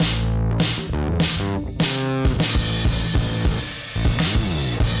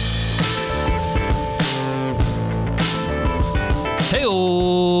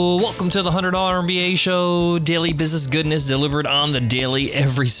Welcome to the $100 MBA Show, daily business goodness delivered on the daily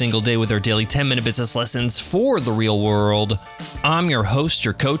every single day with our daily 10-minute business lessons for the real world. I'm your host,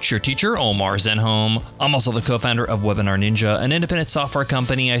 your coach, your teacher, Omar Zenhom. I'm also the co-founder of Webinar Ninja, an independent software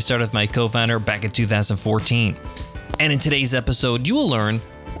company I started with my co-founder back in 2014. And in today's episode, you will learn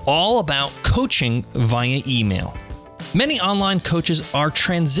all about coaching via email. Many online coaches are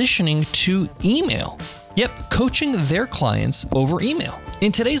transitioning to email. Yep, coaching their clients over email.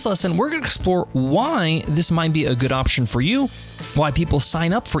 In today's lesson, we're going to explore why this might be a good option for you, why people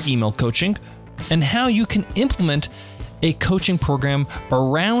sign up for email coaching, and how you can implement a coaching program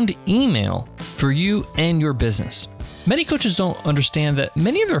around email for you and your business. Many coaches don't understand that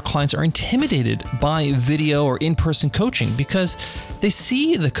many of their clients are intimidated by video or in-person coaching because they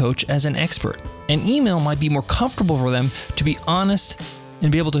see the coach as an expert, and email might be more comfortable for them to be honest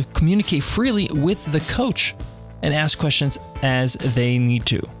and be able to communicate freely with the coach and ask questions as they need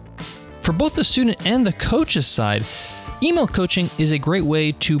to. For both the student and the coach's side, email coaching is a great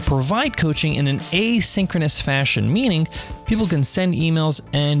way to provide coaching in an asynchronous fashion, meaning people can send emails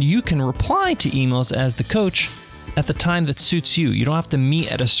and you can reply to emails as the coach at the time that suits you. You don't have to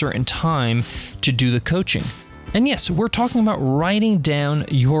meet at a certain time to do the coaching. And yes, we're talking about writing down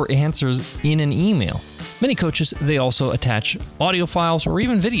your answers in an email. Many coaches, they also attach audio files or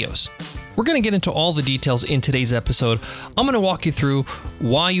even videos. We're going to get into all the details in today's episode. I'm going to walk you through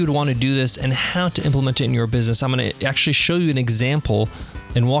why you'd want to do this and how to implement it in your business. I'm going to actually show you an example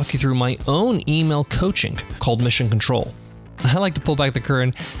and walk you through my own email coaching called Mission Control. I like to pull back the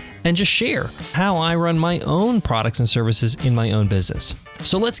curtain and just share how I run my own products and services in my own business.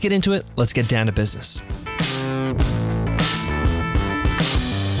 So let's get into it. Let's get down to business.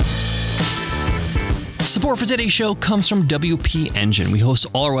 Support for today's show comes from WP Engine. We host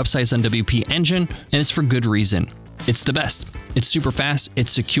all our websites on WP Engine, and it's for good reason. It's the best. It's super fast,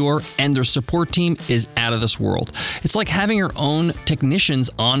 it's secure, and their support team is out of this world. It's like having your own technicians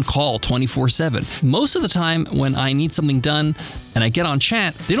on call 24/7. Most of the time when I need something done and I get on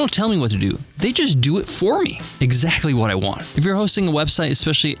chat, they don't tell me what to do. They just do it for me. Exactly what I want. If you're hosting a website,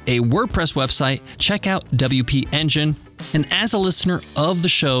 especially a WordPress website, check out WP Engine. And as a listener of the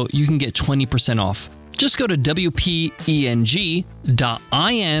show, you can get 20% off. Just go to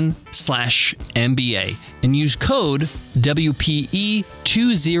wpeng.in/MBA and use code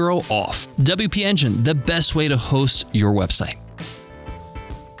WPE20OFF. WP Engine, the best way to host your website.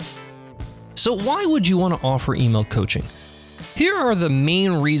 So why would you want to offer email coaching? Here are the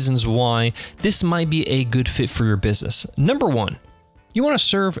main reasons why this might be a good fit for your business. Number one, you want to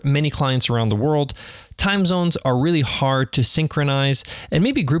serve many clients around the world. Time zones are really hard to synchronize, and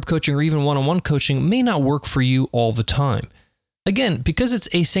maybe group coaching or even one-on-one coaching may not work for you all the time. Again, because it's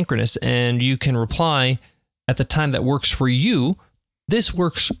asynchronous and you can reply at the time that works for you, this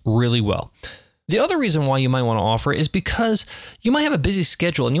works really well. The other reason why you might want to offer is because you might have a busy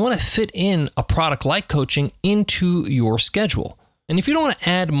schedule and you want to fit in a product like coaching into your schedule. And if you don't want to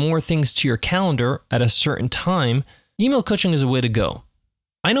add more things to your calendar at a certain time, email coaching is a way to go.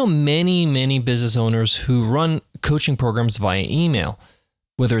 I know many business owners who run coaching programs via email,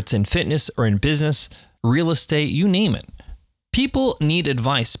 whether it's in fitness or in business, real estate, you name it. People need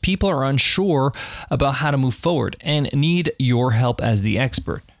advice. People are unsure about how to move forward and need your help as the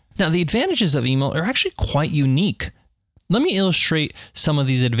expert. Now, the advantages of email are actually quite unique. Let me illustrate some of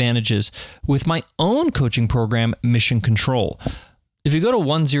these advantages with my own coaching program, Mission Control. If you go to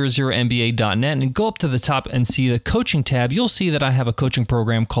 100mba.net and go up to the top and see the coaching tab, you'll see that I have a coaching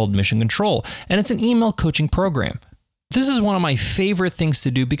program called Mission Control, and it's an email coaching program. This is one of my favorite things to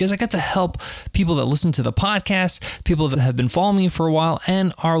do because I get to help people that listen to the podcast, people that have been following me for a while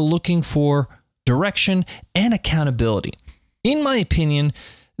and are looking for direction and accountability. In my opinion,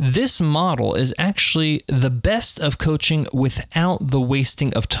 this model is actually the best of coaching without the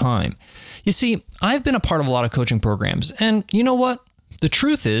wasting of time. You see, I've been a part of a lot of coaching programs, and you know what? The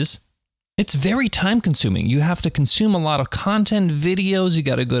truth is, it's very time consuming. You have to consume a lot of content, videos, you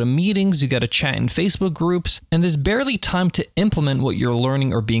got to go to meetings, you got to chat in Facebook groups, and there's barely time to implement what you're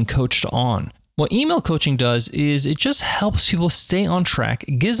learning or being coached on. What email coaching does is it just helps people stay on track,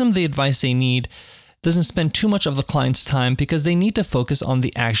 gives them the advice they need, doesn't spend too much of the client's time because they need to focus on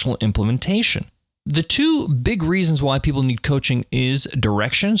the actual implementation. The two big reasons why people need coaching is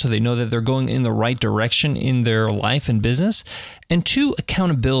direction, so they know that they're going in the right direction in their life and business, and two,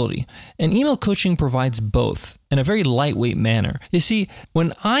 accountability. And email coaching provides both in a very lightweight manner. You see,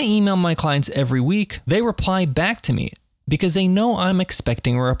 when I email my clients every week, they reply back to me because they know I'm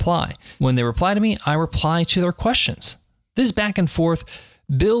expecting a reply. When they reply to me, I reply to their questions. This back and forth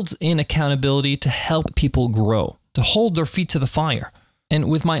builds in accountability to help people grow, to hold their feet to the fire. And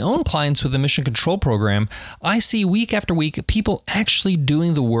with my own clients with the Mission Control program, I see week after week people actually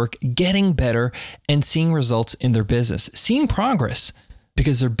doing the work, getting better, and seeing results in their business, seeing progress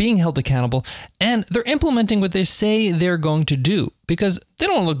because they're being held accountable and they're implementing what they say they're going to do because they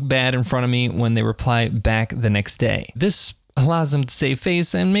don't look bad in front of me when they reply back the next day. This allows them to save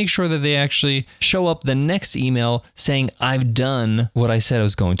face and make sure that they actually show up the next email saying, I've done what I said I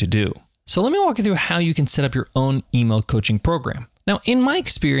was going to do. So let me walk you through how you can set up your own email coaching program. Now, in my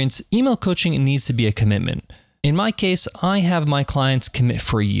experience, email coaching needs to be a commitment. In my case, I have my clients commit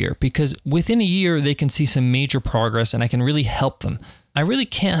for a year because within a year, they can see some major progress and I can really help them. I really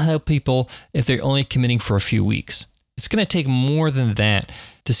can't help people if they're only committing for a few weeks. It's going to take more than that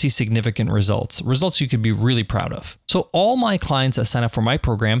to see significant results you could be really proud of. So all my clients that sign up for my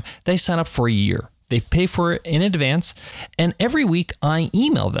program, they sign up for a year. They pay for it in advance, and every week I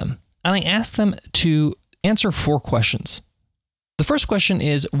email them and I ask them to answer 4 questions. The first question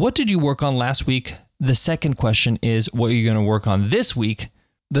is, what did you work on last week? The second question is, what are you going to work on this week?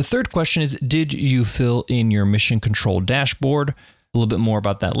 The third question is, did you fill in your mission control dashboard? A little bit more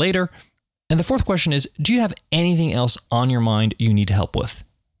about that later. And the fourth question is, do you have anything else on your mind you need help with?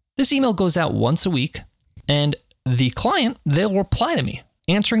 This email goes out once a week, and the client, they'll reply to me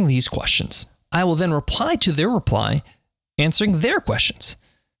answering these questions. I will then reply to their reply, answering their questions.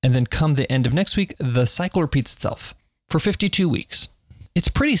 And then come the end of next week, the cycle repeats itself for 52 weeks. It's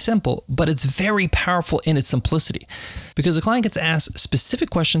pretty simple, but it's very powerful in its simplicity because the client gets asked specific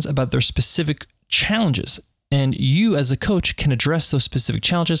questions about their specific challenges. And you as a coach can address those specific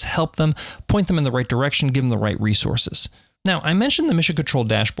challenges, help them, point them in the right direction, give them the right resources. Now, I mentioned the Mission Control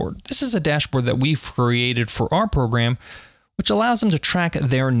dashboard. This is a dashboard that we've created for our program, which allows them to track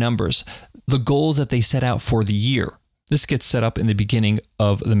their numbers, the goals that they set out for the year. This gets set up in the beginning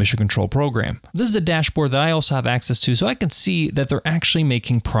of the Mission Control program. This is a dashboard that I also have access to, so I can see that they're actually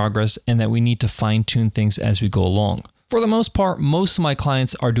making progress and that we need to fine-tune things as we go along. For the most part, most of my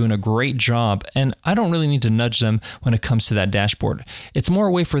clients are doing a great job, and I don't really need to nudge them when it comes to that dashboard. It's more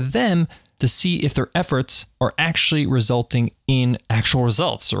a way for them to see if their efforts are actually resulting in actual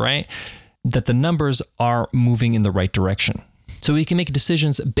results, right? That the numbers are moving in the right direction. So we can make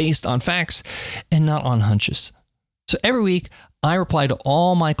decisions based on facts and not on hunches. So every week, I reply to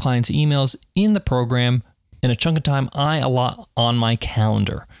all my clients' emails in the program in a chunk of time I allot on my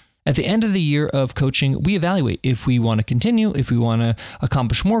calendar. At the end of the year of coaching, we evaluate if we want to continue, if we want to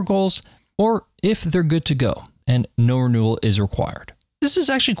accomplish more goals, or if they're good to go and no renewal is required. This is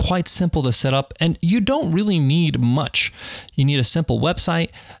actually quite simple to set up, and you don't really need much. You need a simple website,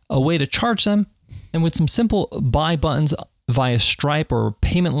 a way to charge them, and with some simple buy buttons via Stripe or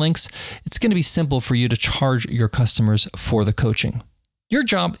payment links, it's going to be simple for you to charge your customers for the coaching. Your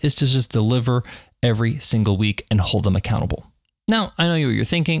job is to just deliver every single week and hold them accountable. Now, I know what you're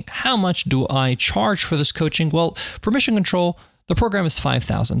thinking. How much do I charge for this coaching? Well, for Mission Control, the program is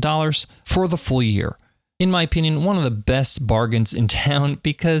 $5,000 for the full year. In my opinion, one of the best bargains in town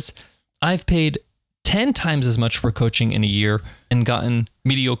because I've paid 10 times as much for coaching in a year and gotten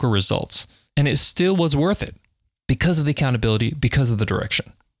mediocre results. And it still was worth it because of the accountability, because of the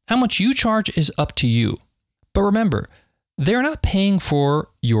direction. How much you charge is up to you. But remember, they're not paying for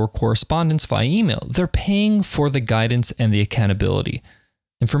your correspondence via email. They're paying for the guidance and the accountability.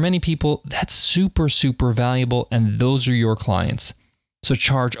 And for many people, that's super, super valuable, and those are your clients. So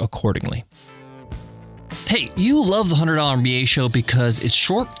charge accordingly. Hey, you love the $100 MBA show because it's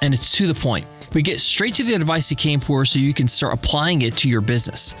short and it's to the point. We get straight to the advice you came for so you can start applying it to your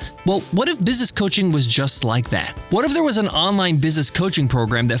business. Well, what if business coaching was just like that? What if there was an online business coaching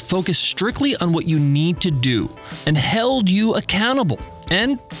program that focused strictly on what you need to do and held you accountable?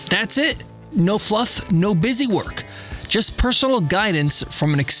 And that's it. No fluff, no busy work. Just personal guidance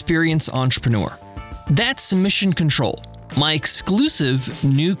from an experienced entrepreneur. That's Mission Control, my exclusive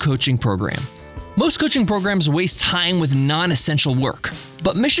new coaching program. Most coaching programs waste time with non-essential work,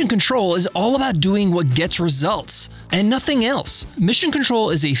 but Mission Control is all about doing what gets results and nothing else. Mission Control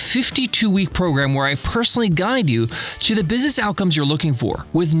is a 52-week program where I personally guide you to the business outcomes you're looking for,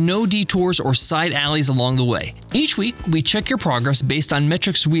 with no detours or side alleys along the way. Each week, we check your progress based on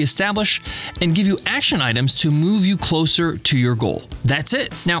metrics we establish and give you action items to move you closer to your goal. That's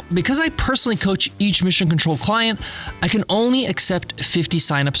it. Now, because I personally coach each Mission Control client, I can only accept 50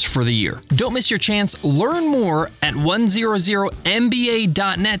 signups for the year. Don't miss your chance. Learn more at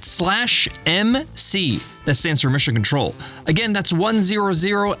 100mba.net/MC. That stands for Mission Control. Again, that's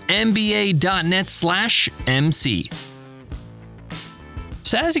 100mba.net/MC.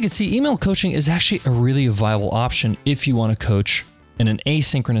 So as you can see, email coaching is actually a really viable option if you want to coach in an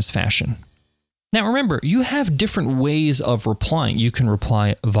asynchronous fashion. Now remember, you have different ways of replying. You can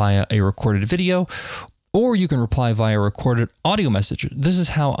reply via a recorded video, or you can reply via a recorded audio message. This is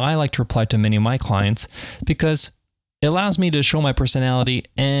how I like to reply to many of my clients because it allows me to show my personality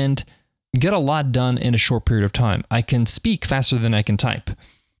and get a lot done in a short period of time. I can speak faster than I can type.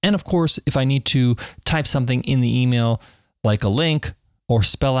 And of course, if I need to type something in the email, like a link or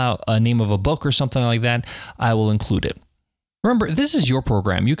spell out a name of a book or something like that, I will include it. Remember, this is your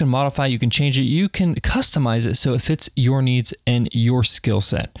program. You can modify, you can change it, you can customize it so it fits your needs and your skill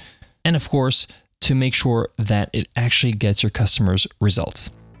set. And of course, to make sure that it actually gets your customers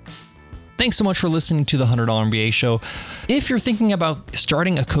results. Thanks so much for listening to the $100 MBA show. If you're thinking about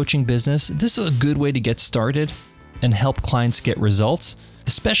starting a coaching business, this is a good way to get started and help clients get results,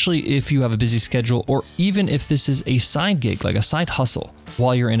 especially if you have a busy schedule or even if this is a side gig, like a side hustle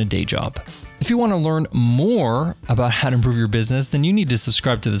while you're in a day job. If you want to learn more about how to improve your business, then you need to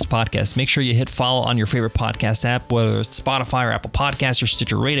subscribe to this podcast. Make sure you hit follow on your favorite podcast app, whether it's Spotify or Apple Podcasts or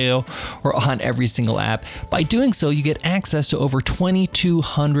Stitcher Radio or on every single app. By doing so, you get access to over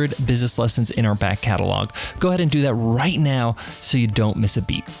 2,200 business lessons in our back catalog. Go ahead and do that right now so you don't miss a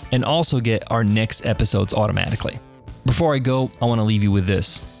beat, and also get our next episodes automatically. Before I go, I want to leave you with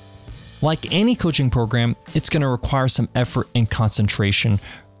this. Like any coaching program, it's going to require some effort and concentration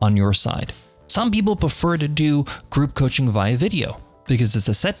on your side. Some people prefer to do group coaching via video because it's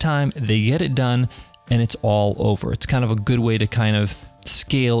a set time, they get it done, and it's all over. It's kind of a good way to kind of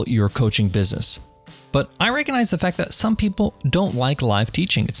scale your coaching business. But I recognize the fact that some people don't like live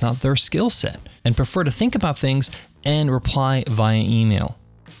teaching. It's not their skill set and prefer to think about things and reply via email.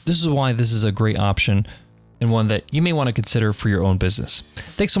 This is why this is a great option and one that you may want to consider for your own business.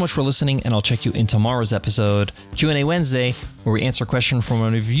 Thanks so much for listening, and I'll check you in tomorrow's episode, Q&A Wednesday, where we answer a question from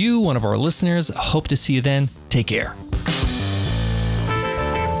one of you, one of our listeners. Hope to see you then. Take care.